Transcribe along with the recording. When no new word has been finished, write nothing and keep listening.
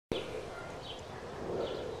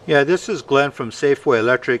Yeah, this is Glenn from Safeway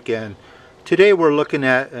Electric, and today we're looking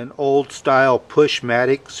at an old style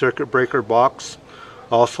push-matic circuit breaker box,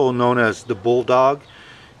 also known as the Bulldog.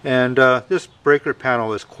 And this breaker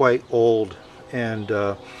panel is quite old, and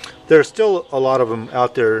there's still a lot of them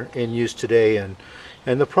out there in use today. And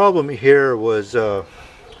the problem here was the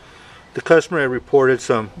customer had reported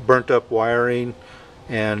some burnt up wiring,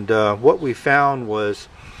 and what we found was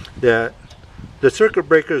that the circuit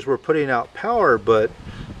breakers were putting out power, but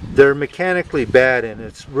they're mechanically bad, and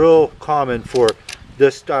it's real common for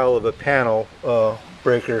this style of a panel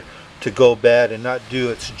breaker to go bad and not do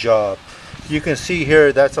its job. You can see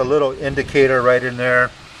here that's a little indicator right in there,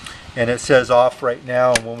 and it says off right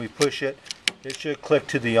now, and when we push it, it should click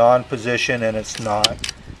to the on position, and it's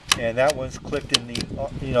not. And that one's clicked in the,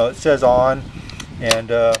 it says on, and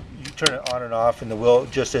you turn it on and off and the wheel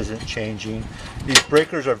just isn't changing. These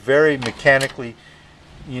breakers are very mechanically,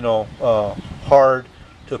 hard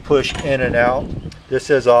to push in and out. This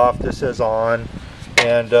says off, this says on,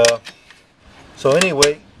 and so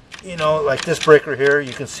anyway, like this breaker here,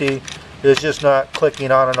 you can see it's just not clicking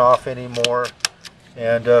on and off anymore.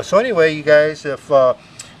 And so anyway, you guys, if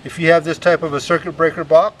you have this type of a circuit breaker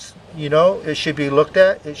box, it should be looked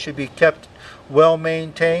at. It should be kept well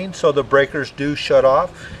maintained so the breakers do shut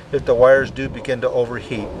off if the wires do begin to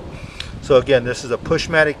overheat. So again, this is a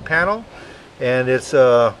pushmatic panel, and it's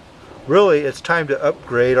really, it's time to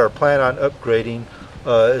upgrade or plan on upgrading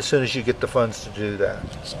as soon as you get the funds to do that.